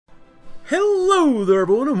Hello there,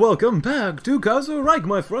 everyone, and welcome back to Kaiserreich,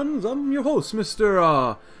 my friends. I'm your host,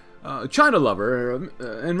 Mr. China Lover,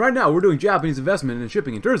 and right now we're doing Japanese investment in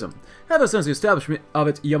shipping and tourism. Ever since the establishment of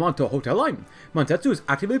its Yamato hotel line, Mantetsu has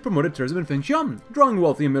actively promoted tourism in Fengtian, drawing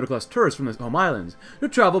wealthy and middle-class tourists from the home islands to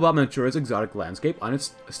travel about Manchuria's exotic landscape on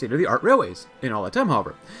its state-of-the-art railways. In all that time,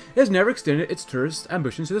 however, it has never extended its tourist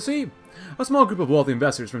ambitions to the sea. A small group of wealthy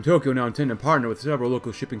investors from Tokyo now intend to partner with several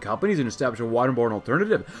local shipping companies and establish a waterborne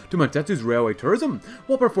alternative to Mantetsu's railway tourism,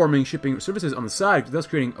 while performing shipping services on the side, thus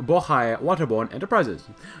creating Bohai waterborne enterprises.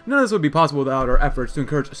 None of this would be possible without our efforts to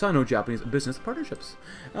encourage Sino-Japanese business partnerships.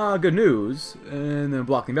 Good news, and then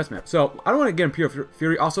block the investment. So, I don't want to get in pure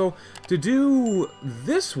fury. Also, to do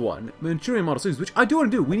this one, Manchurian Model Cities, which I do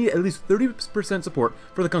want to do, we need at least 30% support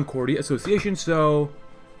for the Concordia Association, so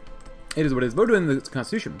it is what it is. We're doing the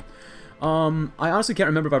Constitution. I honestly can't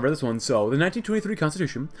remember if I've read this one. So, the 1923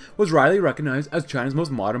 Constitution was widely recognized as China's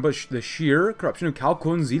most modern, but the sheer corruption of Cao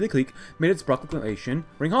Kun's Zili clique made its proclamation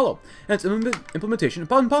ring hollow, and its implementation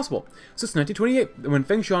impossible. Since 1928, when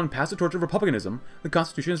Fengtian passed the torch of republicanism, the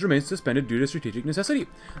Constitution has remained suspended due to strategic necessity.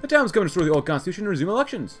 The time has come to restore the old Constitution and resume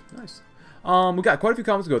elections. Nice. We got quite a few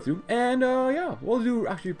comments to go through, and yeah, we'll do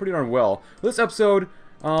actually pretty darn well. This episode,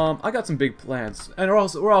 I got some big plans, and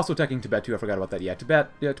we're also attacking Tibet too. I forgot about that. Yeah,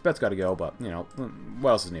 Tibet's got to go, but you know,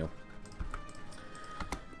 what else is new?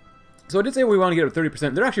 So I did say we want to get it at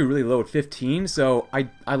 30%. They're actually really low at 15, so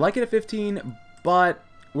I like it at 15, but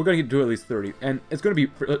we're gonna get to at least 30, and it's gonna be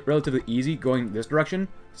relatively easy going this direction.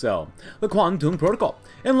 So, the Kwantung Protocol.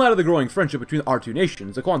 In light of the growing friendship between our two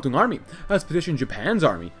nations, the Kwantung Army has petitioned Japan's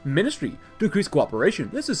army, ministry, to increase cooperation.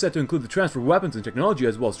 This is set to include the transfer of weapons and technology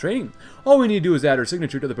as well as training. All we need to do is add our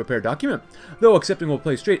signature to the prepared document, though accepting will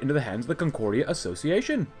play straight into the hands of the Concordia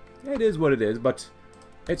Association. It is what it is, but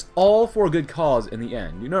it's all for a good cause in the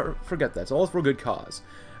end. You never forget that. It's all for a good cause.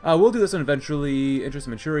 We'll do this one eventually. Interest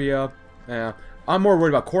in Manchuria. I'm more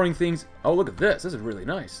worried about coring things. Oh, look at this. This is really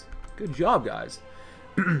nice. Good job, guys.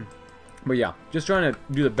 But yeah, just trying to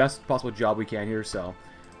do the best possible job we can here, so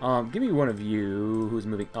give me one of you who's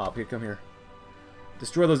moving up. Here, come here.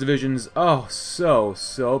 Destroy those divisions. Oh,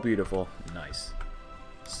 so beautiful. Nice.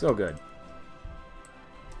 So good.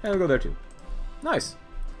 And we'll go there too. Nice.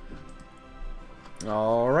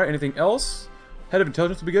 Alright, anything else? Head of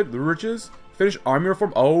Intelligence would be good. The riches. Finish army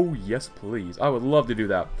reform. Oh, yes, please. I would love to do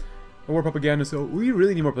that. War propaganda, so we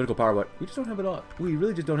really need more political power, but we just don't have a lot. We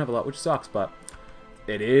really just don't have a lot, which sucks, but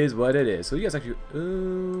it is what it is. So you guys actually...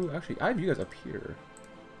 actually, I have you guys up here.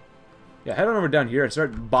 Yeah, head on over down here and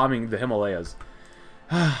start bombing the Himalayas.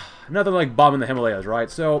 Nothing like bombing the Himalayas, right?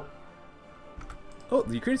 So... Oh,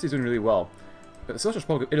 the Ukraine state's doing really well. But the Socialist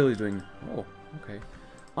Republic of Italy is doing... Oh, okay.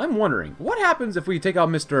 I'm wondering, what happens if we take out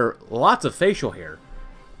Mr. Lots of Facial Hair?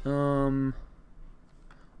 I kind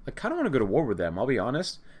of want to go to war with them, I'll be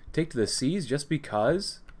honest. Take to the seas just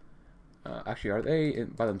because... actually, are they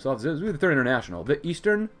by themselves? This is the Third International. The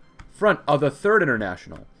Eastern Front of the Third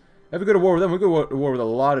International. If we go to war with them, we go to war with a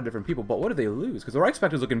lot of different people. But what did they lose? Because the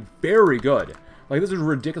Reichspakt is looking very good. Like, this is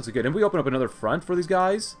ridiculously good. And if we open up another front for these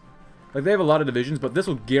guys, like, they have a lot of divisions, but this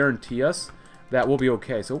will guarantee us that we'll be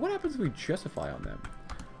okay. So what happens if we justify on them?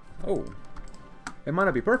 Oh. It might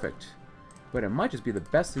not be perfect, but it might just be the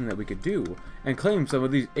best thing that we could do and claim some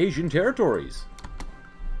of these Asian territories.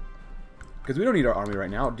 Because we don't need our army right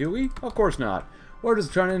now, do we? Of course not. We're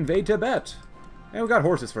just trying to invade Tibet. And we got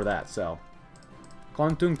horses for that, so.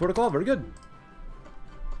 Kwantung Protocol, very good.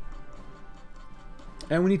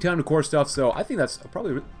 And we need time to core stuff, so I think that's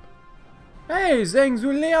probably... Hey, Zhang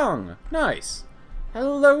Zuliang! Nice!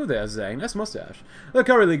 Hello there, Zhang. Nice mustache. The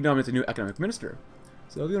Curry League nominates a new economic minister.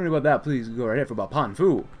 So if you don't know about that, please go right ahead for about Pan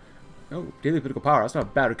Fu. Oh, daily political power. That's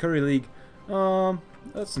not bad. The Curry League.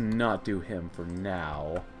 Let's not do him for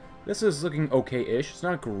now. This is looking okay-ish. It's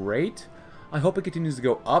not great. I hope it continues to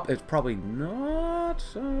go up. It's probably not.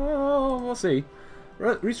 We'll see.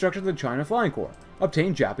 Restructure the China Flying Corps.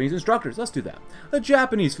 Obtain Japanese instructors. Let's do that. The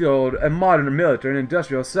Japanese field a modern military and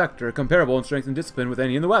industrial sector comparable in strength and discipline with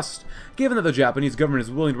any in the West. Given that the Japanese government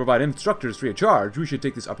is willing to provide instructors free of charge, we should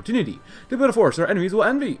take this opportunity to build a force our enemies will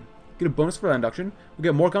envy. Get a bonus for land induction. We'll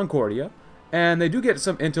get more Concordia. And they do get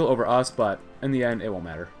some intel over us, but in the end, it won't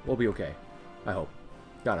matter. We'll be okay. I hope.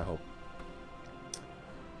 Gotta hope.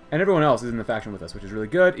 And everyone else is in the faction with us, which is really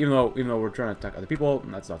good. Even though we're trying to attack other people,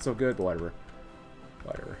 that's not so good. But whatever.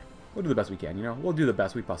 Whatever. We'll do the best we can. You know, we'll do the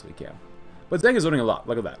best we possibly can. But Zhang is learning a lot.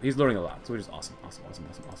 Look at that. He's learning a lot. So which is awesome. Awesome. Awesome.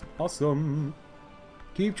 Awesome. Awesome. Awesome.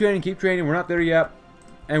 Keep training. Keep training. We're not there yet.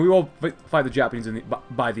 And we will fight the Japanese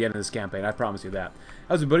by the end of this campaign, I promise you that.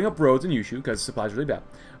 As we're building up roads in Yushu, because supplies are really bad.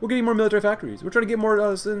 We're getting more military factories. We're trying to get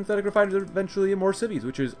more synthetic refiners eventually in more cities,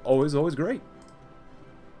 which is always great.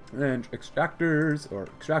 And extractors, or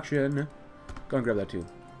extraction. Go and grab that too.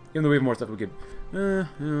 Even though we have more stuff we could...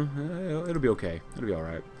 it'll be okay. It'll be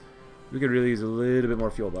alright. We could really use a little bit more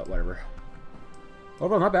fuel, but whatever.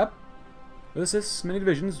 Overall, not bad. This is many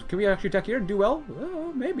divisions. Can we actually attack here and do well?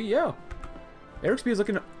 Maybe, yeah. Air speed is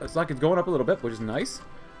looking... It's like it's going up a little bit, which is nice.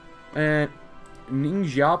 And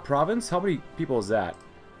Ningxia province? How many people is that?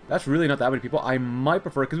 That's really not that many people. I might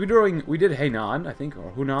prefer... Because we did Hainan, I think,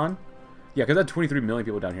 or Hunan. Yeah, because I had 23 million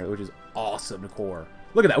people down here, which is awesome to core.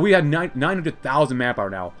 Look at that. We had 900,000 manpower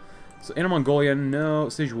now. So, Inner Mongolia, no.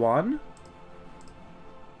 Sichuan?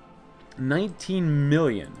 19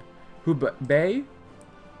 million. Hubei?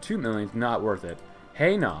 2 million. Not worth it.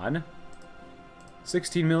 Hainan?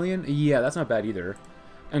 16 million? Yeah, that's not bad either.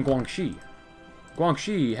 And Guangxi.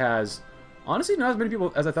 Guangxi has, honestly, not as many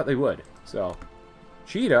people as I thought they would. So,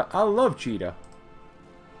 Cheetah. I love Cheetah.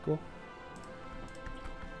 Cool.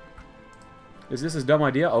 Is this a dumb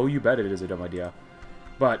idea? Oh, you bet it is a dumb idea.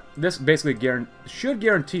 But this basically should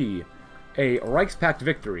guarantee a Reichspakt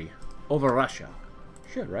victory over Russia.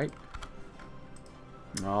 Should, right?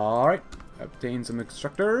 Alright. Obtain some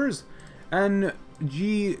instructors. And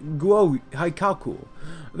Guo Haikaku.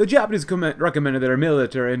 The Japanese recommended their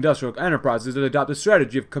military industrial enterprises to adopt a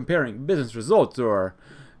strategy of comparing business results, or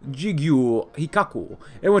Jigyu Hikaku,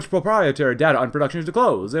 in which proprietary data on production is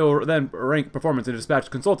disclosed. They will then rank performance and dispatch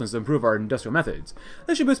consultants to improve our industrial methods.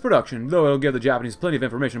 This should boost production, though it'll give the Japanese plenty of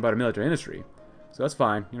information about our military industry. So that's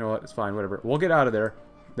fine. You know what? It's fine. Whatever. We'll get out of there.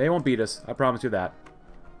 They won't beat us. I promise you that.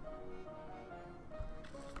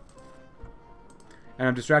 And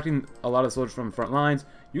I'm distracting a lot of the soldiers from the front lines.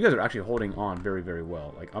 You guys are actually holding on very, very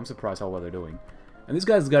well. Like, I'm surprised how well they're doing. And these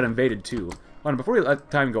guys got invaded too. Hold on, before we let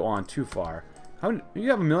time go on too far. You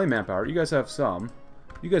have 1 million manpower. You guys have some.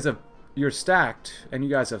 You're stacked, and you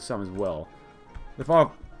guys have some as well. The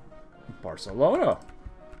fall of Barcelona.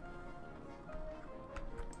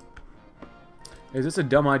 Is this a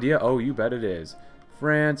dumb idea? Oh, you bet it is.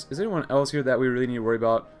 France. Is anyone else here that we really need to worry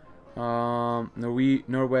about?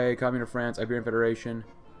 Norway, Communist France, Iberian Federation,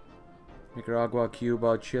 Nicaragua,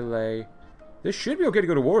 Cuba, Chile. This should be okay to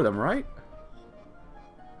go to war with them, right?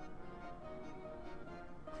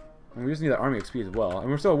 And we just need that army XP as well. And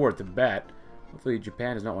we're still at war with Tibet. Hopefully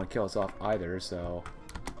Japan does not want to kill us off either, so...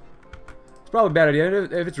 It's probably a bad idea.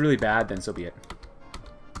 If it's really bad, then so be it.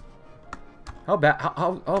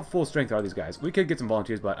 How full strength are these guys? We could get some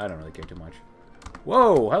volunteers, but I don't really care too much.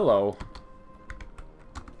 Whoa, hello.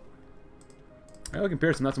 Well,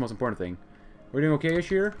 comparison, that's the most important thing. We're doing okay-ish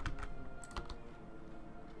here.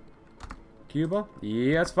 Cuba?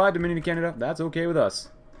 Yeah, that's fine. Dominion of Canada. That's okay with us.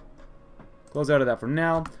 Close out of that for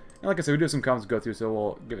now. And like I said, we do have some comments to go through, so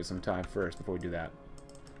we'll give it some time first before we do that.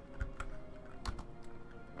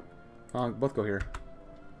 Both go here.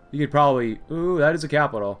 You could probably... Ooh, that is a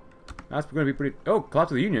capital. That's going to be pretty... Oh,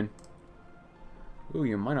 collapse of the Union. Ooh,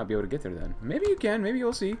 you might not be able to get there then. Maybe you can. Maybe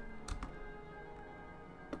you'll see.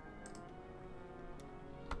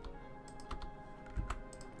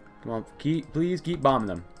 Come on, please keep bombing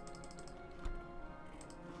them.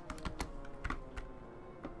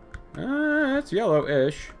 It's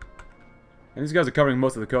yellow-ish. And these guys are covering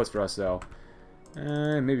most of the coast for us, so...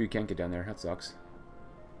 maybe we can't get down there. That sucks.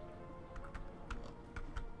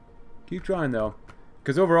 Keep trying, though.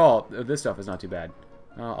 Because overall, this stuff is not too bad.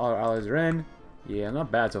 All our allies are in. Yeah,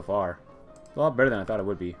 not bad so far. It's a lot better than I thought it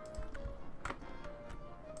would be.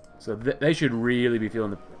 So they should really be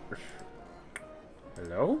feeling the...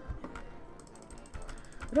 Hello?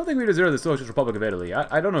 I don't think we deserve the Socialist Republic of Italy.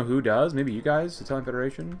 I don't know who does. Maybe you guys? Italian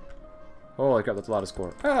Federation? Holy crap, that's a lot of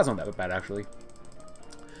score. That's not that bad, actually.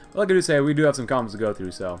 Well, like I do say, we do have some comments to go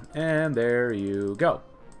through, so... And there you go.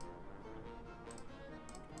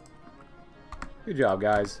 Good job,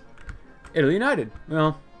 guys. Italy United.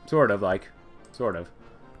 Well, sort of, like. Sort of.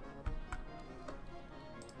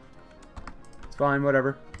 It's fine,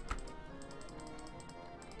 whatever.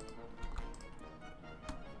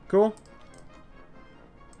 Cool.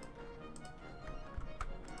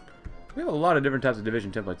 We have a lot of different types of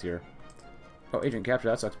division templates here. Oh, agent capture,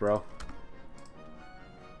 that sucks, bro.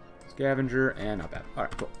 Scavenger, and not bad.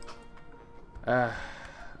 Alright, cool.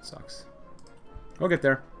 Sucks. We'll get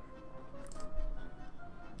there.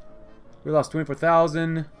 We lost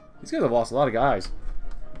 24,000. These guys have lost a lot of guys.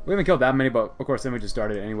 We haven't killed that many, but of course then we just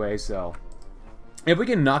started it anyway, so... If we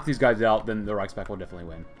can knock these guys out, then the Reichspakt will definitely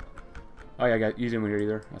win. Oh yeah, you didn't win here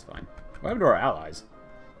either. That's fine. What happened to our allies?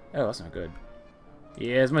 Oh, that's not good.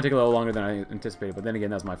 Yeah, it's gonna take a little longer than I anticipated, but then again,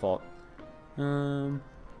 that's my fault.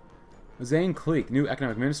 Zane Cleek, new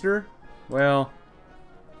economic minister? Well,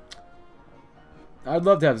 I'd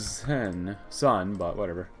love to have Zen, son, but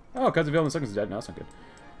whatever. Oh, Kaiserreich the second's dead. No, that's not good.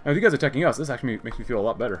 Now, if you guys are attacking us, this actually makes me feel a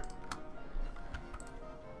lot better.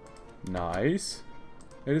 Nice.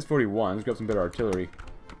 It is 41. Let's grab some better artillery.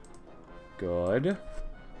 Good.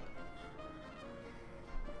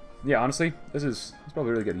 Yeah, honestly, it's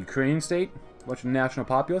probably really good. Ukrainian state, bunch of national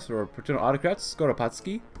populace or paternal autocrats.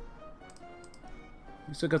 Skoropadsky.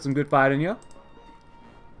 You still got some good fight in you.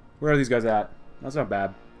 Where are these guys at? That's not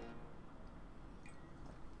bad.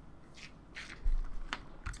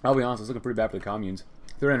 I'll be honest, it's looking pretty bad for the communes.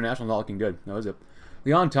 Third International is not looking good. No, is it?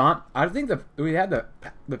 The Entente. I think that we had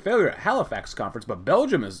the failure at Halifax conference, but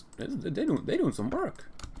Belgium they doing some work.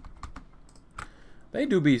 They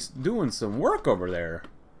do be doing some work over there.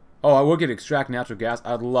 Oh, I will get extract natural gas.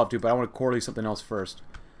 I'd love to, but I want to correlate something else first.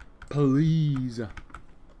 Please. Can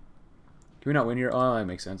we not win here? Oh, that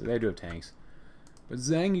makes sense. They do have tanks. But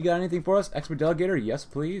Zhang, you got anything for us? Expert delegator? Yes,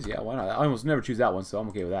 please. Yeah, why not? I almost never choose that one, so I'm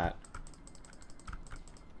okay with that.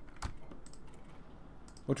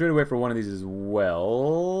 We'll trade away for one of these as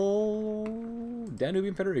well.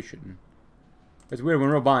 Danubian Federation. It's weird when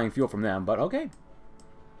we're buying fuel from them, but okay.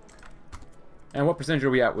 And what percentage are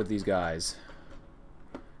we at with these guys?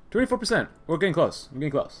 24%. We're getting close. We're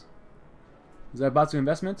getting close. Zaibatsu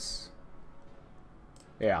investments?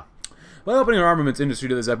 Yeah. By opening our armaments industry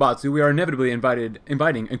to the Zaibatsu, we are inevitably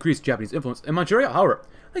inviting increased Japanese influence in Manchuria. However,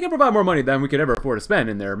 they can provide more money than we could ever afford to spend,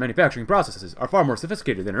 and their manufacturing processes are far more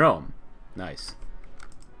sophisticated than our own. Nice.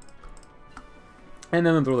 And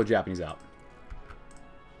then throw the Japanese out.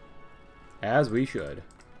 As we should.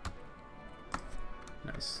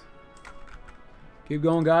 Nice. Keep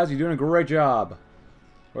going, guys. You're doing a great job.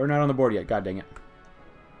 We're not on the board yet. God dang it.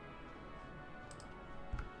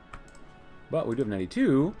 But we do have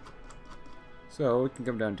 92. So we can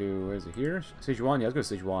come down to, where is it here? Sichuan? Yeah, let's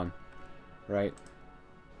go to Sichuan. Right.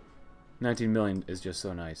 19 million is just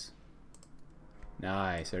so nice.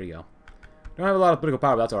 Nice. There you go. Don't have a lot of political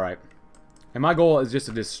power, but that's alright. And my goal is just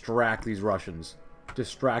to distract these Russians.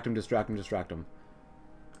 Distract them, distract them, distract them.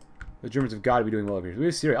 The Germans have got to be doing well over here. We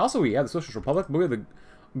have Syria. Also, we have the Socialist Republic, but we have the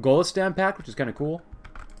Golistan Pact, which is kind of cool.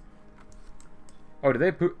 Oh, did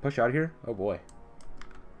they push out of here? Oh, boy.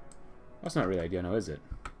 That's not really the idea, now, is it?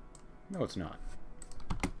 No, it's not.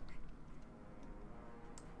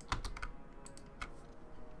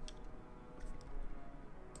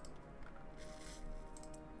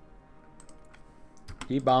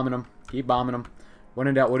 Keep bombing them. Keep bombing them. When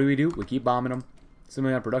in doubt, what do? We keep bombing them.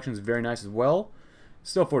 Similar production is very nice as well.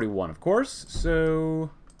 Still 41, of course.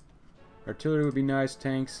 So, artillery would be nice.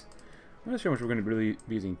 Tanks. I'm not sure how much we're going to really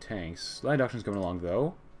be using tanks. Light induction's coming along,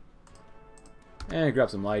 though. And grab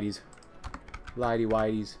some lighties. Lighty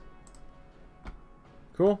whiteys.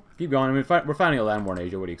 Cool. Keep going. I mean, we're finding a land war in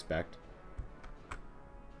Asia. What do you expect?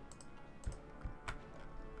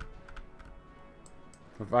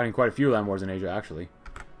 We're fighting quite a few land wars in Asia, actually.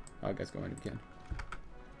 Oh, guy's going again.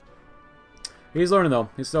 He's learning, though.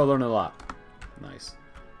 He's still learning a lot. Nice.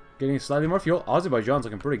 Getting slightly more fuel. Azerbaijan's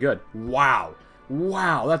looking pretty good. Wow.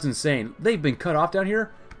 Wow, that's insane. They've been cut off down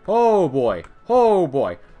here? Oh, boy. Oh,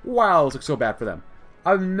 boy. Wow, this looks so bad for them.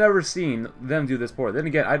 I've never seen them do this before. Then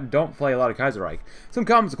again, I don't play a lot of Kaiserreich. Some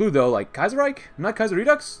comments include, though, like, Kaiserreich? Not Kaiser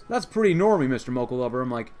Redux? That's pretty normie, Mr. Mocha Lover.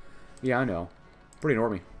 I'm like, yeah, I know. Pretty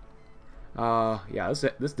normie. Yeah,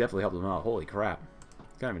 this definitely helped them out. Holy crap.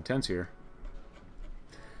 Kind of intense here.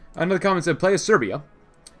 Another comment said, play as Serbia.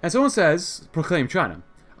 And someone says, proclaim China.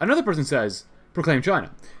 Another person says, proclaim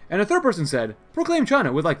China. And a third person said, proclaim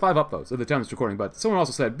China, with like 5 upvotes at the time of this recording. But someone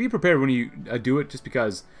also said, be prepared when you do it, just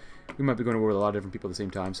because we might be going to war with a lot of different people at the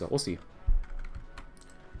same time. So we'll see.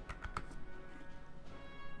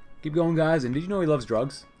 Keep going, guys. And did you know he loves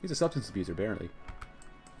drugs? He's a substance abuser, apparently.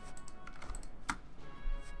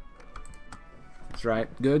 That's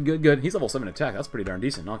right. Good, good, good. He's level 7 attack. That's pretty darn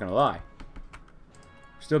decent, not gonna lie.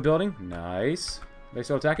 Still building. Nice. They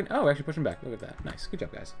still attacking? Oh, actually pushing back. Look at that. Nice. Good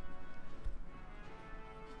job, guys.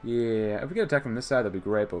 Yeah, if we get attacked from this side, that'd be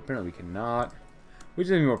great, but apparently we cannot. We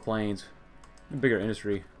just need more planes. A bigger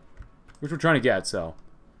industry. Which we're trying to get, so.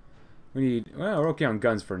 We need... Well, we're okay on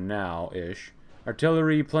guns for now-ish.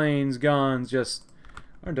 Artillery, planes, guns, just...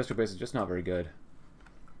 Our industrial base is just not very good.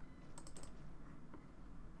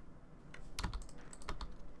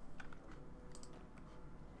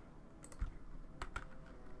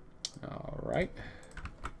 Alright.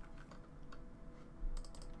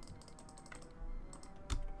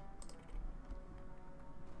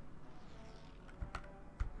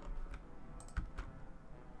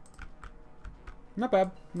 Not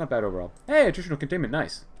bad. Not bad overall. Hey, attritional containment.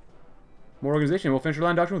 Nice. More organization. We'll finish our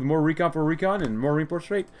line doctrine with more recon for recon and more reinforced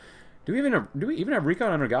rate. Do we even have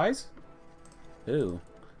recon on our guys? Ew.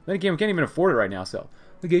 Then again, we can't even afford it right now, so.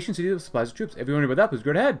 Legation city with supplies of troops. If you're wondering about that, please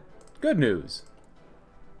go ahead. Good news.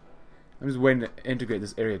 I'm just waiting to integrate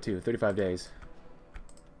this area too. 35 days.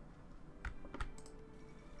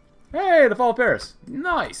 Hey, the fall of Paris.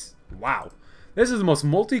 Nice. Wow. This is the most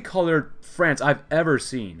multicolored France I've ever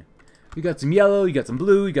seen. You got some yellow, you got some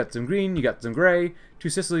blue, you got some green, you got some gray. Two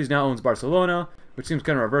Sicilies now owns Barcelona, which seems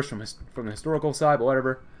kind of reversed from the historical side, but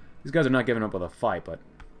whatever. These guys are not giving up with a fight, but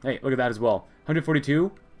hey, look at that as well.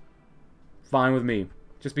 142, fine with me.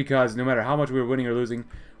 Just because no matter how much we were winning or losing,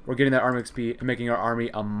 we're getting that army XP and making our army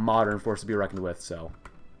a modern force to be reckoned with, so.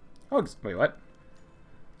 Oh, wait, what?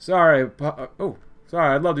 Sorry, oh,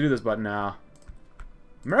 sorry, I'd love to do this, but nah.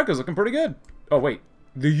 America's looking pretty good. Oh, wait,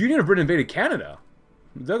 the Union of Britain invaded Canada.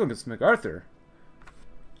 They're looking at MacArthur.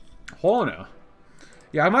 Hold on.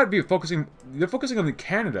 Yeah, I might be focusing. They're focusing on the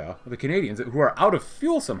Canada, the Canadians, who are out of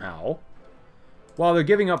fuel somehow, while they're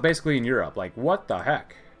giving up basically in Europe. Like, what the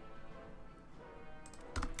heck?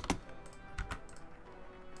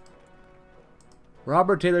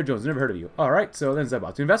 Robert Taylor Jones, never heard of you. Alright, so then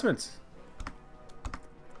Zebot to investments.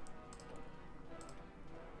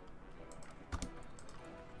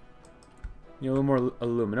 You know, a little more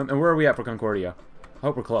aluminum. And where are we at for Concordia? I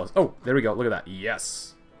hope we're close. Oh, there we go. Look at that.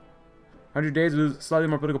 Yes. 100 days, we lose slightly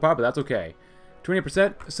more political power, but that's okay.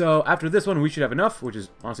 20%. So after this one, we should have enough, which is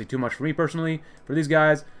honestly too much for me personally. For these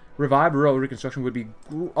guys, revive rural reconstruction would be...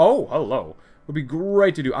 Oh, hello. Would be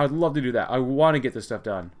great to do. I'd love to do that. I want to get this stuff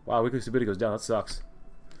done. Wow, weekly stability goes down. That sucks.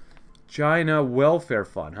 China welfare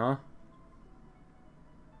fund, huh?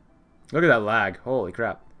 Look at that lag. Holy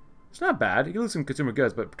crap. It's not bad. You can lose some consumer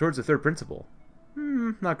goods, but towards the third principle.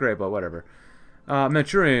 Not great, but whatever.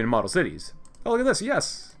 Manchurian model cities. Oh, look at this.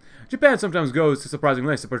 Yes. Japan sometimes goes to surprising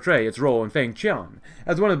lengths to portray its role in Fengtian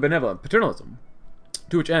as one of benevolent paternalism.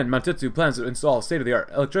 To which end, Mantetsu plans to install state-of-the-art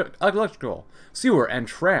electrical, sewer, and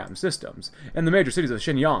tram systems in the major cities of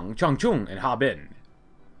Shenyang, Changchun, and Harbin.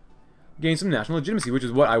 Gain some national legitimacy, which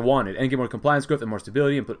is what I wanted, and get more compliance growth and more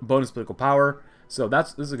stability and bonus political power. So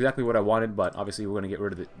this is exactly what I wanted, but obviously we're going to get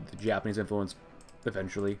rid of the Japanese influence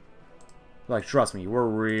eventually. Like, trust me, we're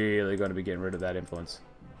really going to be getting rid of that influence.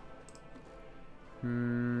 I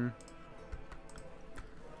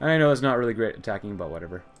know it's not really great attacking, but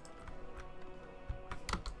whatever.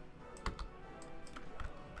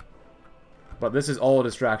 But this is all a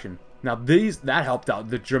distraction. Now that helped out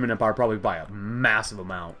the German Empire probably by a massive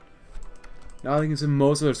amount. Now they can send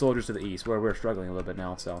most of their soldiers to the east, where we're struggling a little bit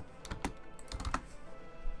now, so.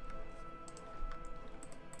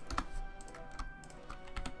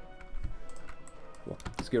 Cool.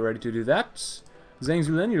 Let's get ready to do that. Zhang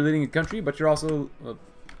Zulin, you're leading a country, but you're also, you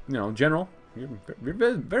know, general. You're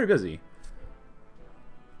very busy.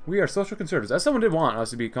 We are social conservatives. As someone did want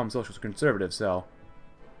us to become social conservatives, so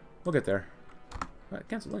we'll get there. What?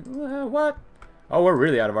 Cancel link. What? Oh, we're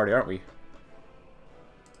really out of already, aren't we?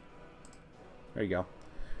 There you go.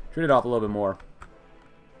 Trade it off a little bit more.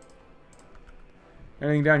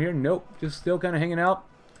 Anything down here? Nope. Just still kind of hanging out.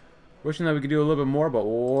 Wishing that we could do a little bit more, but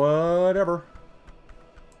whatever.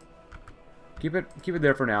 Keep it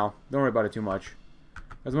there for now. Don't worry about it too much.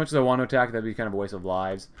 As much as I want to attack, that'd be kind of a waste of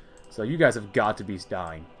lives. So you guys have got to be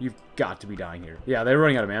dying. You've got to be dying here. Yeah, they're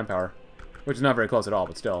running out of manpower, which is not very close at all,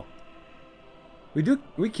 but still.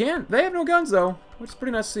 We can't. They have no guns though, which is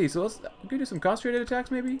pretty nice to see. So we could do some concentrated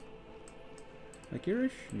attacks maybe. Like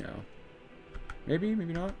here-ish? No. Maybe,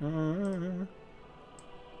 maybe not.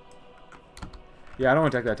 Yeah, I don't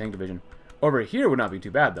want to attack that tank division. Over here would not be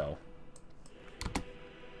too bad though.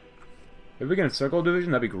 If we can encircle a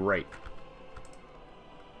division, that'd be great.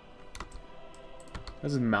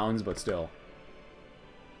 This is mountains, but still.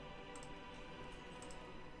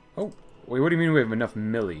 Oh, wait, what do you mean we have enough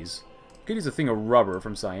millies? Could use a thing of rubber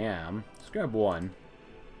from Siam. Let's grab one.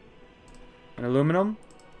 And aluminum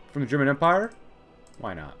from the German Empire?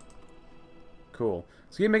 Why not? Cool.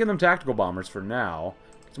 So keep making them tactical bombers for now.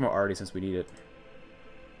 Get some more arty since we need it.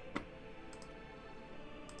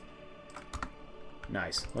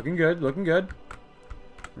 Nice. Looking good, looking good.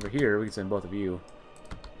 Over here, we can send both of you.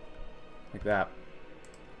 Like that.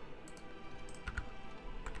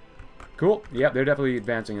 Cool. Yep, they're definitely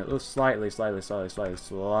advancing a little slightly.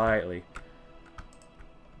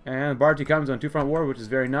 And Barty comes on two-front war, which is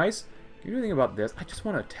very nice. Can you do anything about this? I just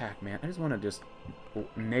want to attack, man. I just want to just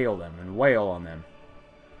nail them and wail on them.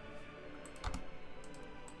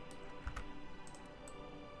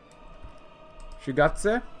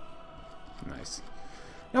 Shigatse. Nice.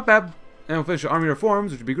 Not bad. And we'll finish army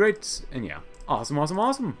reforms, which would be great. And yeah, Awesome, awesome,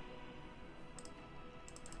 awesome.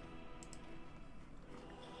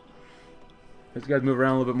 These guys move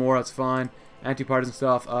around a little bit more, that's fine. Anti-partisan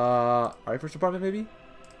stuff. Our first department, maybe?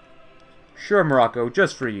 Sure, Morocco.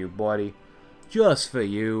 Just for you, buddy. Just for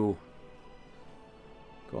you.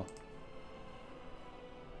 Cool.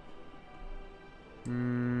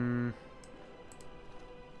 You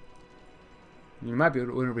might be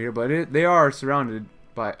able to win over here, but they are surrounded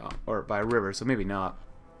by by a river, so maybe not.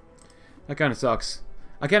 That kind of sucks.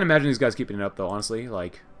 I can't imagine these guys keeping it up, though, honestly.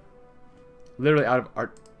 Like, literally out of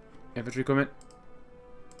our infantry equipment.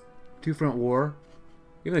 Two-front war.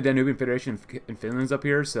 Even the Danubian Federation in Finland's up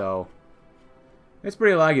here, so... It's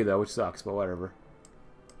pretty laggy, though, which sucks, but whatever.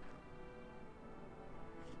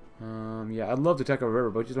 Yeah, I'd love to take over a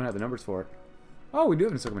river, but we just don't have the numbers for it. Oh, we do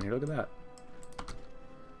have an encirclement here, look at that.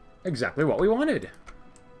 Exactly what we wanted.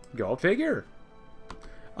 Go figure.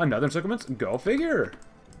 Another encirclement, go figure.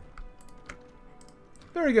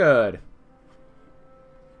 Very good.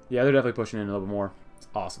 Yeah, they're definitely pushing in a little bit more. It's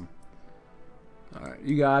awesome. Alright,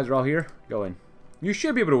 you guys are all here. Go in. You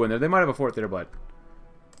should be able to win there. They might have a fort there, but...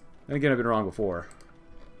 Then again, I've been wrong before.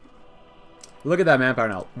 Look at that manpower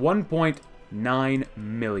now. 1.9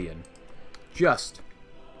 million. Just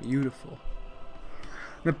beautiful.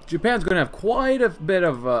 Now, Japan's going to have quite a bit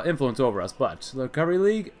of influence over us, but the Recovery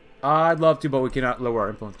League, I'd love to, but we cannot lower our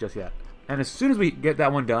influence just yet. And as soon as we get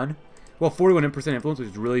that one done, well, 41% influence, which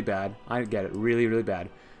is really bad. I get it, really, really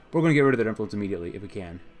bad. But we're going to get rid of that influence immediately, if we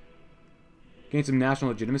can. Gain some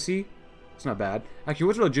national legitimacy. It's not bad. Actually,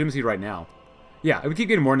 what's our legitimacy right now? Yeah, if we keep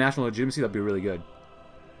getting more national legitimacy, that'd be really good.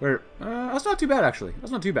 That's not too bad, actually.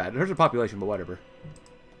 That's not too bad. It hurts the population, but whatever.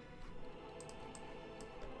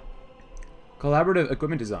 Collaborative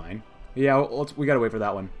equipment design. Yeah, we gotta wait for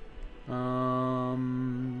that one.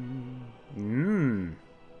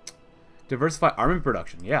 Diversify armament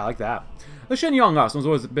production. Yeah, I like that. The Shenyang arsenal has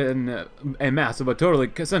always been a massive but totally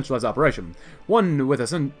centralized operation. One with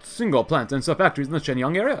a single plant and sub-factories in the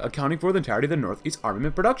Shenyang area, accounting for the entirety of the Northeast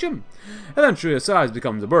armament production. Eventually, its size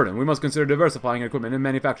becomes a burden. We must consider diversifying equipment and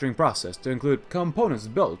manufacturing process to include components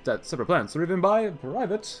built at separate plants or even by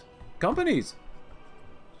private companies.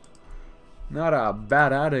 Not a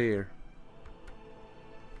bad idea.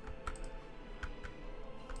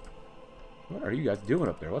 What are you guys doing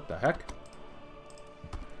up there? What the heck?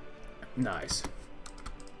 Nice.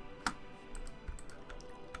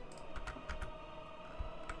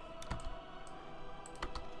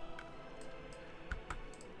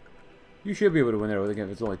 You should be able to win there. Again,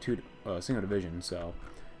 it's only single division. So,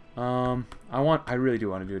 I really do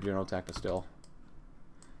want to do a general attack, but still,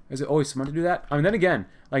 is it always smart to do that? I mean, then again,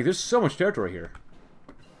 like there's so much territory here.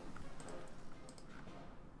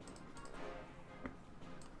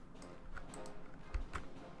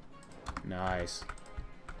 Nice.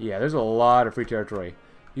 Yeah, there's a lot of free territory.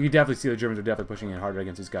 You can definitely see the Germans are definitely pushing in harder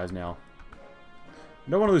against these guys now.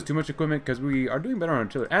 Don't want to lose too much equipment because we are doing better on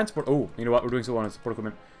artillery and support. Oh, you know what? We're doing so well on support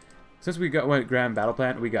equipment. Since we went Grand Battle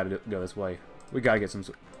Plant, we got to go this way. We got to get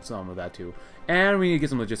some of that too, and we need to get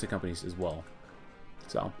some logistic companies as well.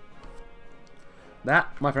 So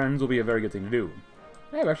that, my friends, will be a very good thing to do.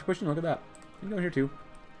 Hey, we're actually pushing. Look at that. You can go here too.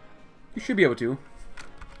 You should be able to.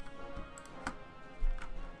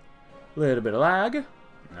 Little bit of lag.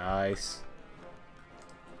 Nice.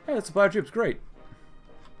 Hey, the supply troops, great.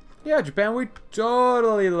 Yeah, Japan, we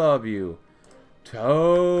totally love you.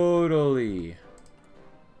 Totally.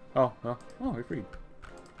 Oh, well, oh, we're freed.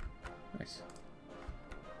 Nice.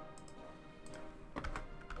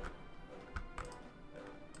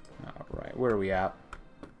 Alright, where are we at?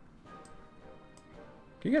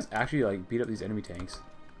 Can you guys actually, like, beat up these enemy tanks?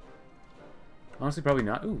 Honestly, probably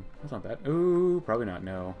not. Ooh, that's not bad. Ooh, probably not,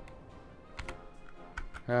 no.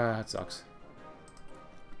 That sucks.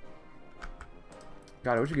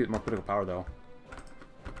 God, I wish we could get more political power, though.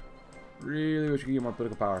 Really wish we could get more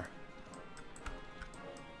political power.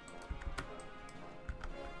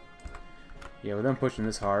 Yeah, with them pushing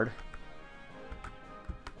this hard,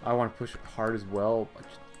 I want to push hard as well. I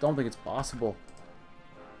just don't think it's possible.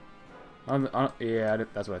 Yeah,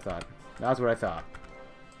 that's what I thought. That's what I thought.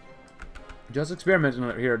 Just experimenting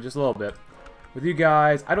here just a little bit. With you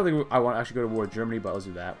guys, I don't think I want to actually go to war with Germany, but let's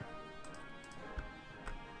do that.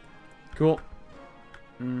 Cool.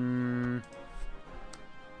 50%,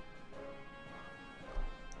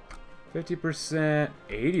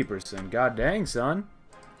 80%. God dang, son.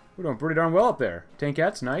 We're doing pretty darn well up there.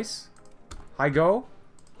 Tankettes, nice. High go.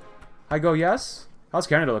 High go, yes. How's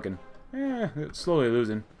Canada looking? It's slowly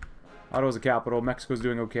losing. Ottawa's the capital. Mexico's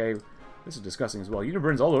doing okay. This is disgusting as well.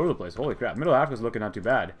 Uniburn's all over the place. Holy crap. Middle Africa's looking not too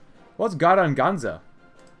bad. What's Garanganza?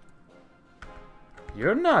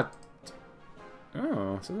 You're not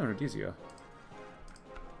Oh, Southern Rhodesia.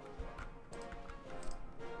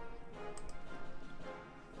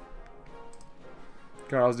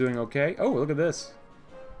 Carl's doing okay. Oh, look at this.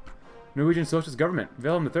 Norwegian Socialist Government.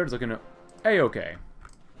 Wilhelm III is looking A-okay.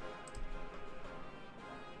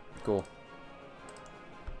 Cool.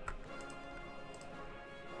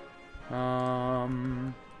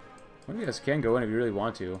 One of you guys can go in if you really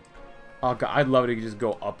want to. Oh god, I'd love it if you could just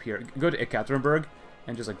go up here. Go to Ekaterinburg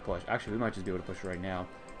and just like push. Actually, we might just be able to push right now.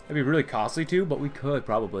 That'd be really costly too, but we could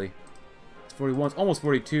probably. It's 41, it's almost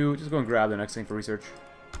 42. Just go and grab the next thing for research.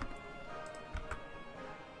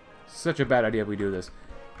 Such a bad idea if we do this.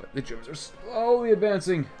 But the Germans are slowly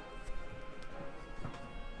advancing.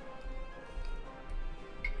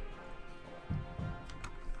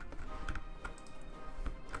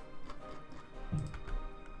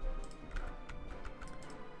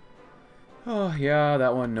 Oh, yeah,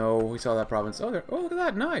 that one, no. We saw that province. Oh, there. Oh, look at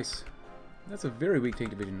that. Nice. That's a very weak tank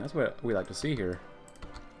division. That's what we like to see here.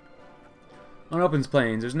 On open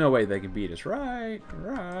plains, there's no way they can beat us. Right,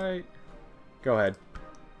 right. Go ahead.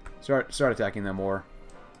 Start attacking them more.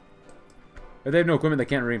 If they have no equipment, they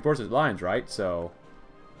can't reinforce those lines, right? So,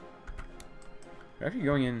 they're actually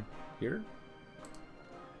going in here.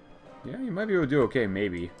 Yeah, you might be able to do okay.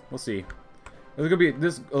 Maybe we'll see. There's gonna be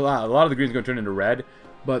this. A lot of the green's gonna turn into red,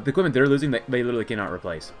 but the equipment they're losing, they literally cannot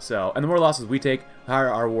replace. So, and the more losses we take, the higher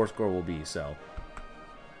our war score will be. So,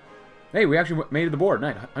 hey, we actually made it to the board.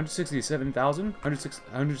 Nice, 167,000,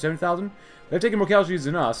 170,000. They've taken more casualties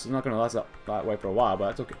than us. It's not gonna last that way for a while, but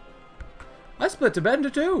that's okay. I split Tibet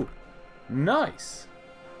into two. Nice.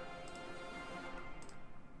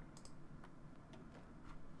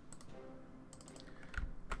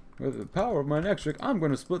 With the power of my next trick, I'm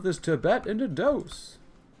going to split this Tibet into dose.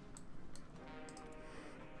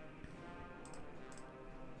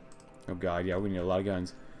 Oh god, yeah, we need a lot of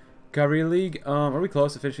guns. Cavalry League, are we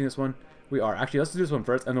close to finishing this one? We are. Actually, let's do this one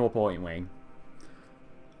first, and then we'll pull Point Wing.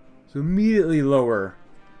 So immediately lower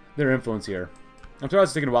their influence here. I'm sorry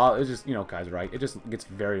it's taking a while. It's just, you know, Kaiserreich. It just gets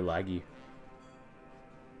very laggy.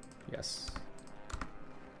 Yes.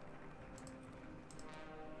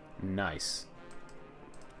 Nice.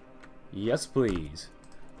 Yes, please.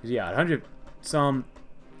 Yeah, 100 some.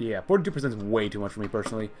 Yeah, 42% is way too much for me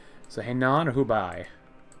personally. So Henan or Hubei?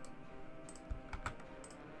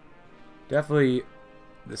 Definitely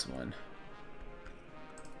this one.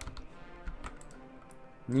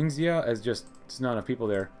 Ningxia is just, there's not enough people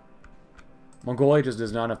there. Mongolia just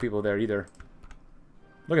does not enough people there either.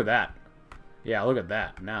 Look at that. Yeah, look at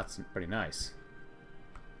that. Now it's pretty nice.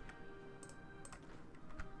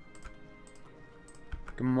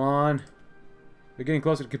 Come on. We're getting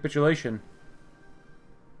closer to capitulation.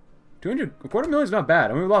 200, a quarter million is not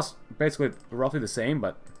bad. I mean, we lost basically roughly the same,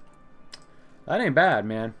 but that ain't bad,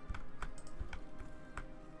 man.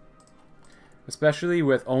 Especially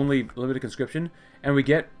with only limited conscription, and we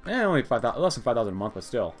get only 5,000, less than 5,000 a month, but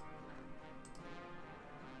still.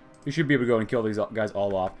 We should be able to go and kill these guys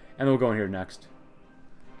all off, and then we'll go in here next.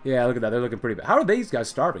 Yeah, look at that. They're looking pretty bad. How are these guys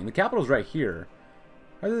starving? The capital's right here.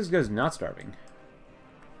 How are these guys not starving?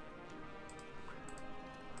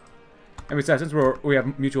 And besides, since we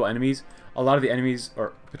have mutual enemies, a lot of the enemies,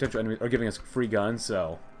 or potential enemies, are giving us free guns,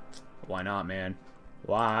 so why not, man?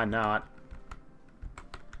 Why not?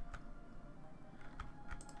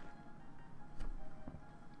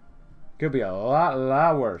 Could be a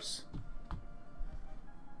lot worse.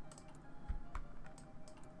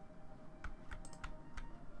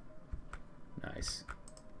 Nice.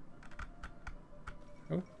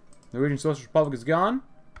 Oh, the Norwegian Socialist Republic is gone.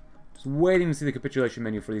 Just waiting to see the capitulation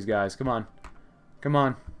menu for these guys. Come on. Come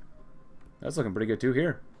on. That's looking pretty good too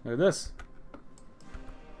here. Look at this.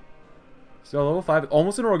 So level 5,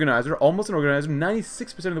 almost an organizer,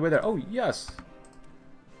 96% of the way there. Oh, yes.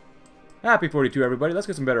 Happy 42, everybody. Let's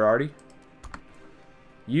get some better arty.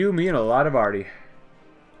 You, me, and a lot of arty.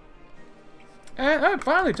 And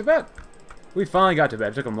finally, Tibet. We finally got Tibet.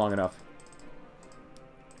 It took them long enough.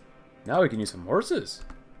 Now we can use some horses.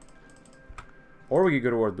 Or we could go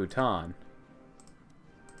toward Bhutan.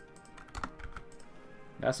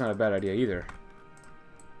 That's not a bad idea either.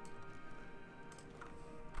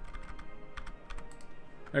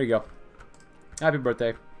 There you go. Happy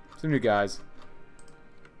birthday. Some new guys.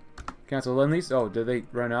 Cancel Lend-Lease. Oh, did they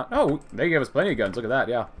run out? Oh, they gave us plenty of guns. Look at that,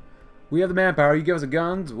 yeah. We have the manpower. You give us the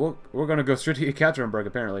guns. We're going to go straight to Ekaterinburg,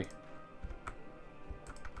 apparently.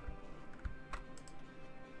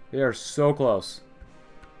 They are so close.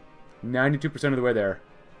 92% of the way there.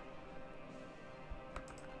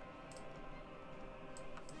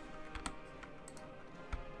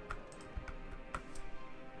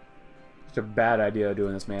 It's a bad idea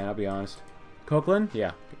doing this, man. I'll be honest. Coquelin?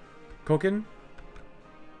 Yeah. Kokin?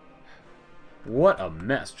 What a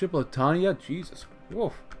mess. Tripolitania? Jesus.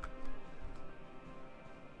 Woof.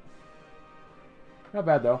 Not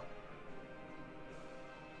bad, though.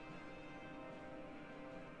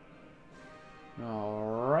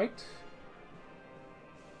 Alright.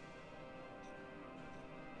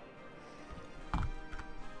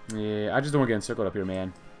 Yeah, I just don't want to get encircled up here,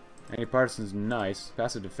 man. Any partisans, nice.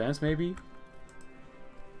 Passive defense, maybe?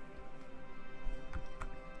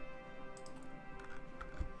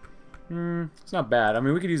 It's not bad. I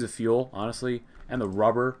mean, we could use the fuel, honestly, and the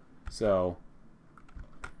rubber, so...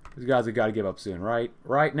 These guys have got to give up soon, right?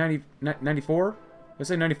 Right? 94? Let's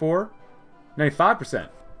say 94? 95%.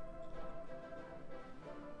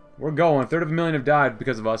 We're going. 1/3 have died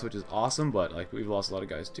because of us, which is awesome, but, like, we've lost a lot of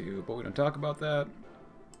guys, too, but we don't talk about that.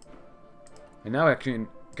 And now I can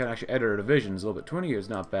actually edit our divisions a little bit. 20 is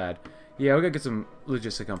not bad. Yeah, we gotta get some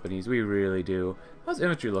logistic companies. We really do. How's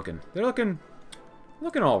infantry looking? They're looking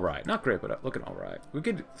alright. Not great, but looking alright. We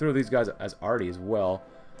could throw these guys as arty as well.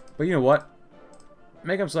 But you know what?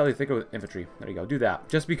 Make them slightly thicker with infantry. There you go. Do that.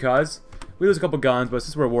 Just because we lose a couple guns, but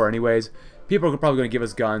since we're at war anyways, people are probably going to give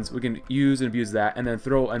us guns. We can use and abuse that, and then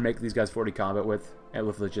throw and make these guys 40 combat with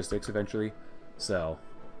logistics eventually. So,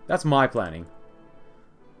 that's my planning.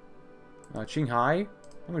 Qinghai?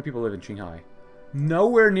 How many people live in Qinghai?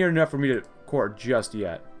 Nowhere near enough for me to court just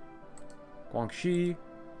yet. Guangxi,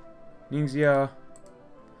 Ningxia.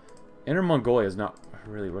 Inner Mongolia is not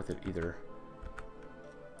really worth it either.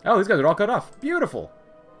 Oh, these guys are all cut off. Beautiful.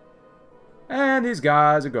 And these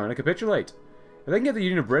guys are going to capitulate. If they can get the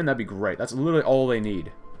Union of Britain, that'd be great. That's literally all they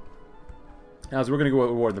need. Now, so we're going to go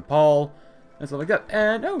to war with Nepal and stuff like that.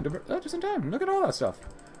 And, oh, just in time. Look at all that stuff.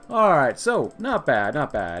 Alright, so, not bad,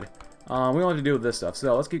 not bad. We don't have to deal with this stuff,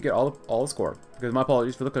 so let's get all the score. Because my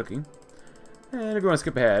apologies for the cooking. And if you want to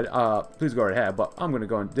skip ahead, please go right ahead. But I'm going to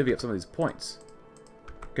go and divvy up some of these points.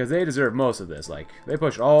 Because they deserve most of this. Like, they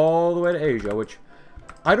pushed all the way to Asia, which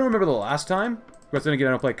I don't remember the last time. Because then again,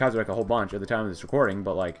 I don't play Kaiserreich a whole bunch at the time of this recording.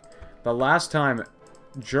 But, like, the last time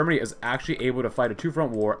Germany is actually able to fight a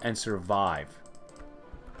two-front war and survive.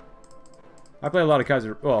 I play a lot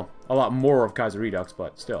of a lot more of Kaiser Redux,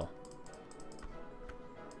 but still.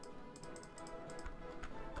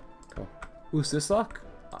 Cool. Ooh, Sislak?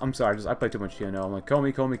 I'm sorry, I play too much TNO. I'm like,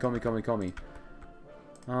 Comey.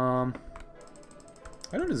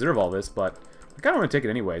 I don't deserve all this, but I kind of want to take it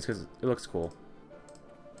anyways, because it looks cool.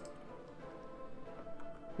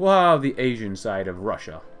 We'll have the Asian side of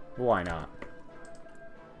Russia. Why not?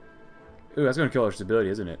 Ooh, that's going to kill our stability,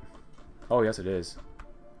 isn't it? Oh, yes, it is.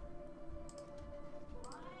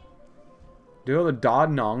 Do the Da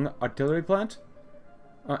Nang artillery plant?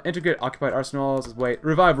 Integrate occupied arsenals. Wait,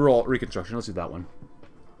 revive rural reconstruction. Let's do that one.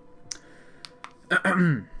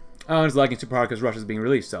 It's lagging super hard because Russia's being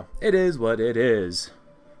released, so it is what it is.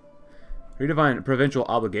 Redefine provincial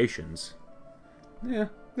obligations. Yeah,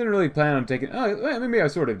 didn't really plan on taking. Oh, maybe I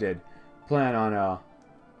sort of did plan on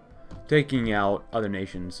taking out other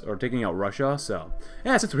nations, or taking out Russia, so...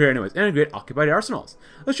 Yeah, since we're here anyways, integrate occupied arsenals.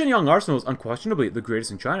 The Shenyang arsenal is unquestionably the greatest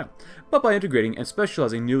in China, but by integrating and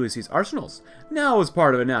specializing newly seized arsenals, now as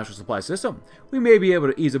part of a national supply system, we may be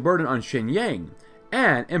able to ease a burden on Shenyang,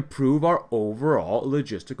 and improve our overall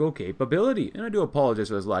logistical capability. And I do apologize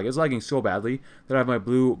for this lag. It's lagging so badly that I have my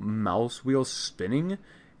blue mouse wheel spinning.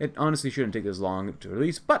 It honestly shouldn't take this long to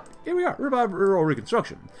release, but here we are, revive rural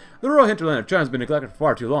reconstruction. The rural hinterland of China has been neglected for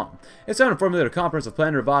far too long. It's time to formulate a comprehensive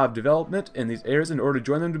plan to revive development in these areas in order to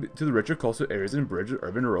join them to the richer coastal areas and bridge the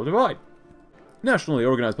urban-rural divide. Nationally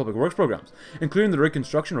organized public works programs, including the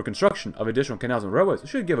reconstruction or construction of additional canals and railways,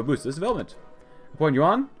 should give a boost to this development. Point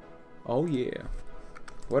yuan? Oh yeah.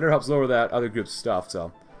 Whatever helps lower that other group's stuff,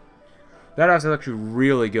 so. That is actually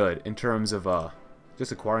really good in terms of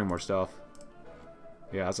just acquiring more stuff.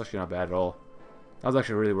 Yeah, that's actually not bad at all. That was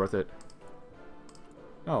actually really worth it.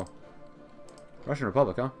 Oh. Russian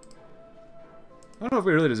Republic, huh? I don't know if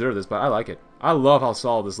we really deserve this, but I like it. I love how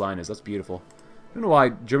solid this line is. That's beautiful. I don't know why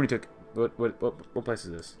Germany took... What place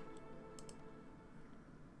is this?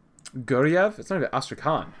 Guryev? It's not even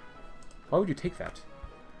Astrakhan. Why would you take that?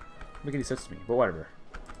 Doesn't make any sense to me, but whatever.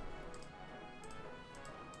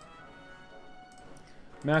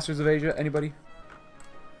 Masters of Asia, anybody?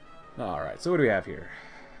 Alright, so what do we have here?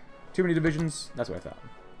 Too many divisions? That's what I thought.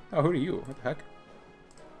 Oh, who are you? What the heck?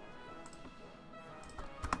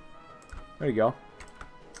 There you go.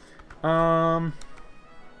 Burma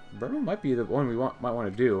might be the one we might want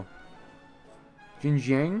to do.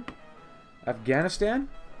 Xinjiang? Afghanistan?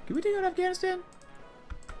 Can we take out Afghanistan?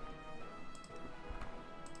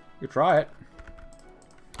 We could try it.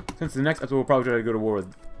 Since the next episode we'll probably try to go to war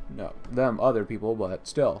with No, them other people, but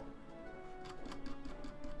still.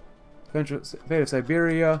 Fate of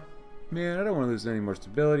Siberia. Man, I don't want to lose any more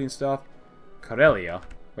stability and stuff. Karelia.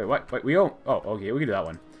 Wait, what? Wait, we own... Oh, okay, we can do that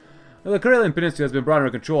one. The Karelian Peninsula has been brought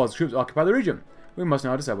under control as troops occupy the region. We must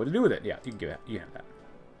now decide what to do with it. Yeah, you can give it. You have that.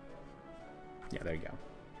 Yeah, there you go.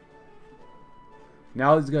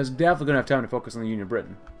 Now these guys are definitely going to have time to focus on the Union of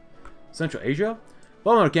Britain. Central Asia?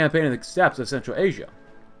 Following our campaign in the steppes of Central Asia.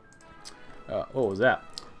 What was that?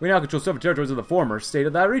 We now control several territories of the former state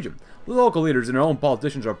of that region. The local leaders and our own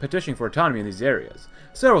politicians are petitioning for autonomy in these areas.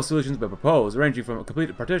 Several solutions have been proposed, ranging from a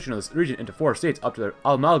complete partition of this region into 4 states up to their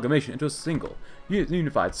amalgamation into a single,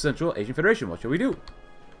 unified Central Asian Federation. What shall we do?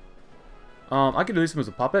 I could release him as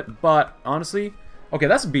a puppet, but honestly... Okay,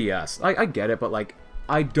 that's BS. I get it, but like,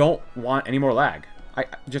 I don't want any more lag. I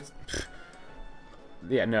just...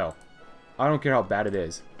 Yeah, no. I don't care how bad it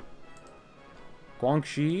is.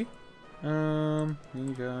 Guangxi? Yeah,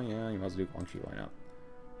 you might as well do Guangxi, why not?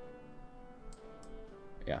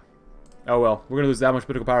 Yeah. Oh well, we're gonna lose that much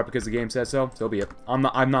political power because the game says so. So be it. I'm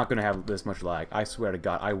not gonna have this much lag. I swear to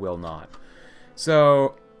God, I will not.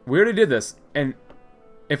 So we already did this, and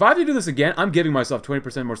if I have to do this again, I'm giving myself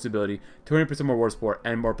 20% more stability, 20% more war support,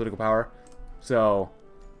 and more political power. So,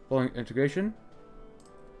 following integration.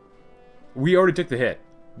 We already took the hit.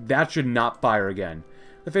 That should not fire again.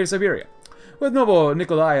 The fate of Siberia. With noble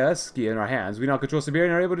Nikolaevsky in our hands, we now control Siberia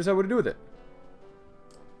and are able to decide what to do with it.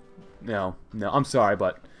 No, I'm sorry,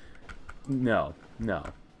 but no.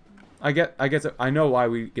 I know why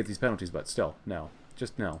we get these penalties, but still, no.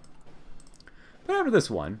 Just no. But after this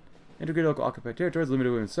one, integrate local occupied territories,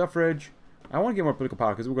 limited women's suffrage. I want to get more political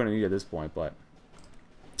power because we're going to need it at this point, but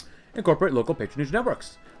incorporate local patronage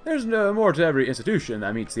networks. There's more to every institution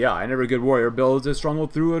that meets the eye, and every good warrior builds a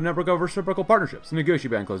stronghold through a network of reciprocal partnerships and negotiate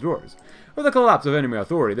behind closed doors. With the collapse of enemy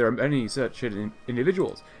authority, there are many such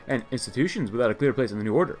individuals and institutions without a clear place in the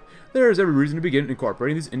new order. There is every reason to begin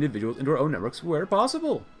incorporating these individuals into our own networks where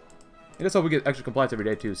possible. And let's hope we get extra compliance every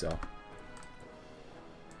day too, so.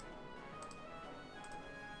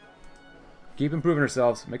 Keep improving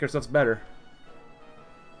ourselves, make ourselves better.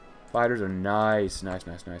 Fighters are nice.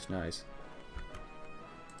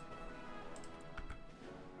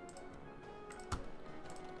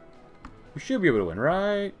 We should be able to win,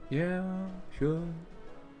 right? Yeah, should.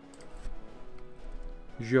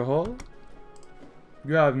 Jahol?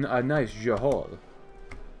 You have a nice Jahol.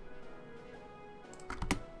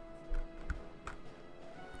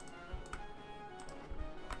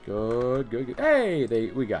 Good.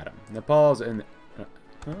 Hey, we got him. Nepal's in.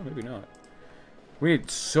 Oh, maybe not. We need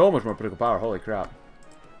so much more political power. Holy crap.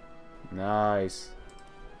 Nice.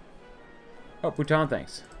 Oh, Bhutan,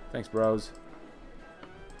 thanks. Thanks, bros.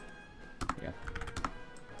 Yeah.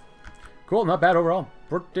 Cool, not bad overall.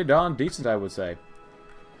 Pretty darn decent, I would say.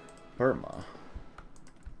 Burma.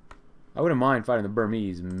 I wouldn't mind fighting the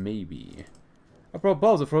Burmese, maybe. A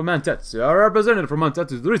proposal from Mantetsu. Our representative from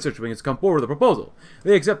Mantetsu's research wing has come forward with a proposal,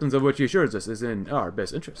 the acceptance of which he assures us is in our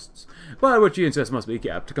best interests, but which he insists must be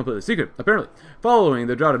kept completely secret. Apparently, following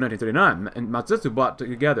the drought of 1939, Mantetsu brought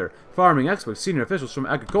together farming experts, senior officials from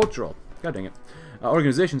agricultural,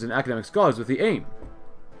 organizations and academic scholars with the aim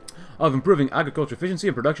of improving agricultural efficiency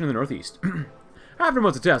and production in the Northeast. After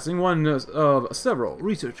months of testing, one of several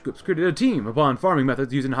research groups created a team upon farming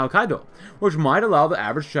methods using Hokkaido, which might allow the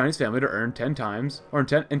average Chinese family to earn 10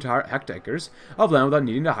 entire hectares of land without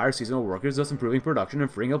needing to hire seasonal workers, thus improving production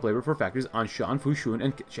and freeing up labor for factories on Shan, Fushun,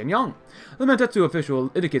 and Shenyang. The Mantetsu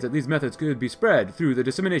official indicates that these methods could be spread through the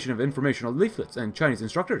dissemination of informational leaflets and Chinese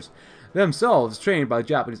instructors, themselves trained by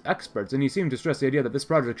Japanese experts, and he seemed to stress the idea that this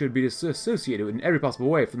project should be disassociated in every possible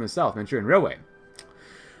way from the South Manchurian Railway.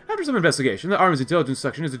 After some investigation, the Army's intelligence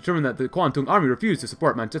section has determined that the Kwantung Army refused to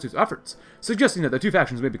support Mantetsu's efforts, suggesting that the two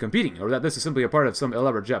factions may be competing, or that this is simply a part of some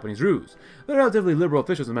elaborate Japanese ruse. The relatively liberal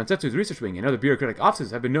officials of Mantetsu's research wing and other bureaucratic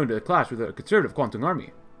offices have been known to clash with the conservative Kwantung Army.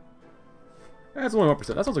 That's only 1%.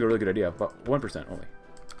 That sounds like a really good idea, but 1% only.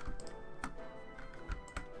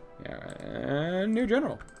 Yeah, and new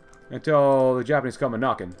general. Until the Japanese come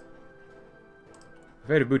a-knocking.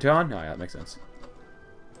 Fate of Bhutan? Oh yeah, that makes sense.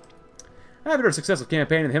 After a successful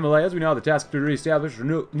campaign in the Himalayas, we now have the task to re-establish a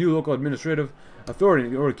new local administrative authority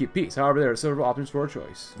in order to keep peace. However, there are several options for our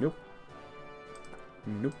choice. Nope.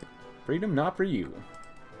 Freedom, not for you.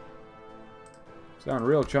 Sound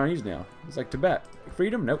real Chinese now. It's like Tibet.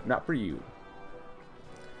 Freedom? Nope, not for you.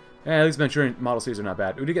 And at least Manchurian Model Cs are not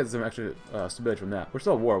bad. We did get some extra stability from that. We're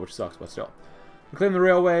still at war, which sucks, but still. Reclaim the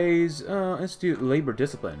railways. Institute labor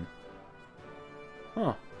discipline.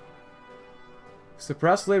 Huh.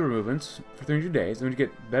 Suppress labor movements for 300 days, and we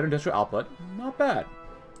get better industrial output. Not bad.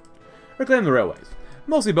 Reclaim the railways.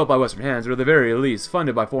 Mostly built by Western hands, or at the very least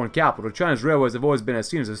funded by foreign capital, China's railways have always been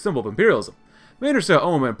seen as a symbol of imperialism. Made are still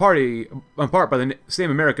owned in part by the same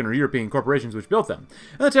American or European corporations which built them.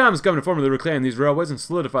 And the time has come to formally reclaim these railways and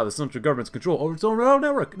solidify the central government's control over its own rail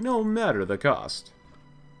network, no matter the cost.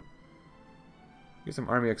 Get some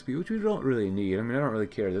army XP, which we don't really need. I mean, I don't really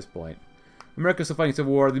care at this point. America's still fighting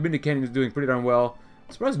civil war. The Dominican is doing pretty darn well.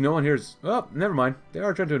 I'm surprised no one here is... Oh, never mind. They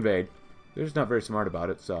are trying to invade. They're just not very smart about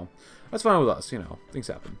it, so... That's fine with us, you know. Things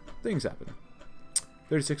happen. Things happen.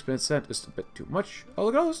 36% is a bit too much. Oh,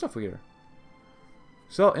 look at all this stuff we get.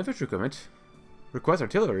 Sell infantry equipment. Request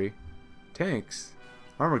artillery. Tanks.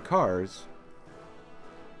 Armored cars.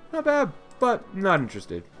 Not bad, but not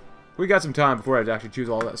interested. We got some time before I actually choose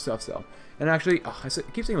all that stuff, so... And actually, I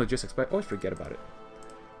keep saying logistics, but I always forget about it.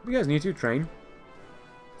 If you guys need to, train.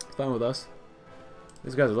 It's fine with us.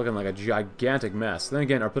 These guys are looking like a gigantic mess. Then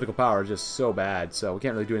again, our political power is just so bad, so we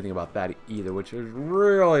can't really do anything about that either, which is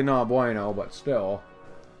really not bueno, but still.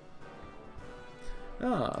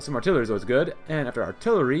 Some artillery is always good. And after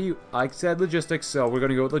artillery, I said logistics, so we're going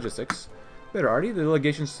to go with logistics. Better already, the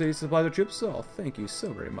delegation city supplies their troops, so thank you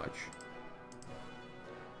so very much.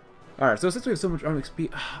 Alright, so since we have so much army XP,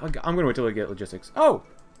 I'm going to wait till we get logistics. Oh!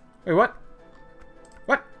 Wait, what?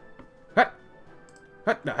 What? What?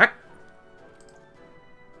 What the heck?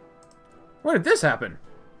 When did this happen?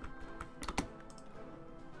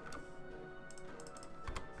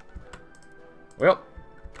 Well,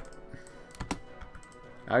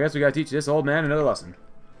 I guess we gotta teach this old man another lesson.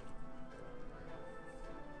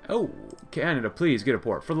 Oh, Canada, please get a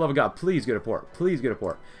port. For the love of God, please get a port. Please get a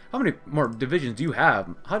port. How many more divisions do you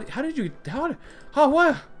have? How did you...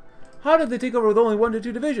 How did they take over with only 1 to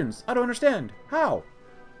 2 divisions? I don't understand. How?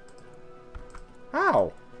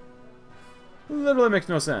 How? Literally makes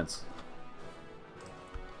no sense.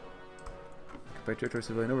 By territory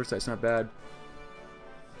civilian oversight's not bad.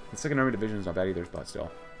 The 2nd Army Division is not bad either, but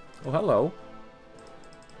still. Oh, hello.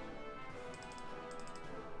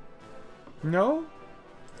 No?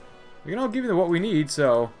 We can all give you what we need,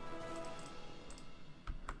 so...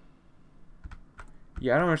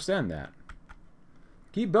 Yeah, I don't understand that.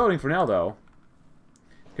 Keep building for now, though.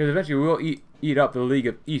 Because eventually we will eat up the League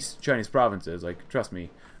of East Chinese Provinces, like, trust me.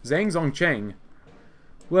 Zhang Zongcheng.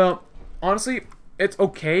 Well, honestly... It's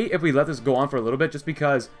okay if we let this go on for a little bit, just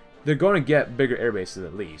because they're going to get bigger air bases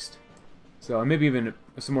at least. So, maybe even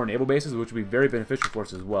some more naval bases, which would be very beneficial for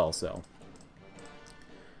us as well, so.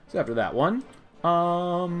 So after that one,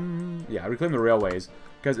 yeah, reclaim the railways,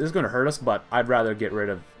 because it's going to hurt us, but I'd rather get rid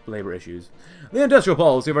of labor issues. The industrial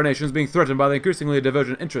policy of our nation is being threatened by the increasingly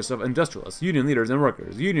divergent interests of industrialists, union leaders, and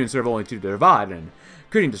workers. Unions serve only to divide and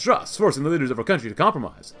creating distrust, forcing the leaders of our country to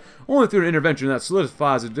compromise. Only through an intervention that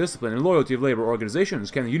solidifies the discipline and loyalty of labor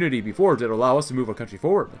organizations can the unity be forged that will allow us to move our country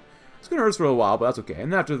forward. It's going to hurt us for a while, but that's okay.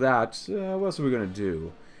 And after that, what else are we going to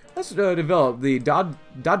do? Let's develop the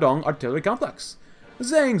Dadong Artillery Complex.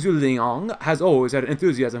 Zhang Zuliang has always had an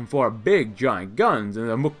enthusiasm for big, giant guns, and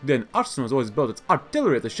the Mukden Arsenal has always built its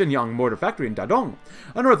artillery at the Shenyang Mortar Factory in Dadong,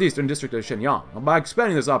 a northeastern district of Shenyang. By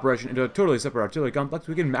expanding this operation into a totally separate artillery complex,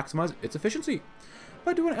 we can maximize its efficiency.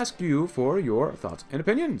 But I do want to ask you for your thoughts and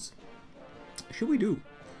opinions. Should we do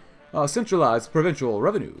centralize provincial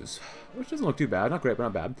revenues, which doesn't look too bad, not great, but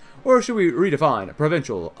not bad, or should we redefine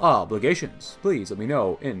provincial obligations? Please let me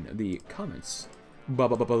know in the comments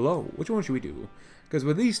below. Which one should we do? Because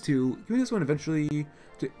with these two, can we do this one eventually?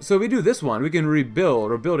 So if we do this one, we can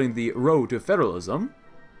rebuilding the road to federalism.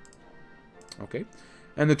 Okay.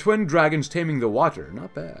 And the Twin Dragons Taming the Water.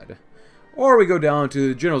 Not bad. Or we go down to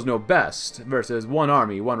the Generals Know Best versus One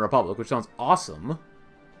Army, One Republic, which sounds awesome.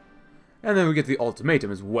 And then we get the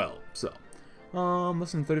ultimatum as well. So,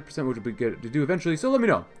 less than 30%, which would be good to do eventually. So let me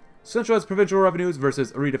know. Centralized provincial revenues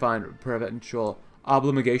versus redefined provincial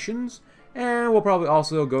obligations. And we'll probably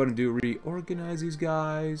also go ahead and do reorganize these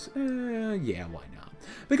guys. Yeah, why not?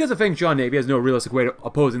 Because the Fengtian Navy has no realistic way of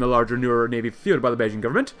opposing the larger, newer navy fielded by the Beijing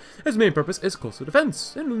government, its main purpose is coastal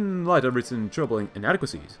defense, in light of recent troubling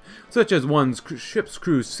inadequacies, such as one's ship's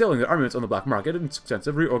crews selling their armaments on the black market, and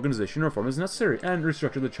extensive reorganization reform is necessary, and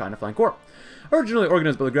restructure the China Flying Corps. Originally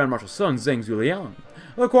organized by the Grand Marshal's son, Zhang Zuliang,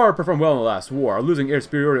 the Corps performed well in the last war, losing air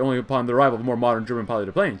superiority only upon the arrival of more modern German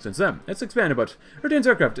piloted planes. Since then, it's expanded, but retains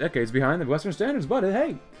aircraft decades behind the Western standards. But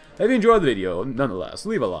hey, if you enjoyed the video, nonetheless,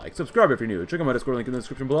 leave a like, subscribe if you're new, check out my Discord link in the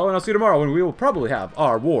description below, and I'll see you tomorrow when we will probably have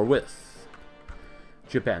our war with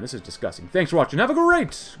Japan. This is disgusting. Thanks for watching. Have a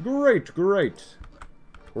great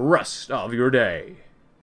rest of your day.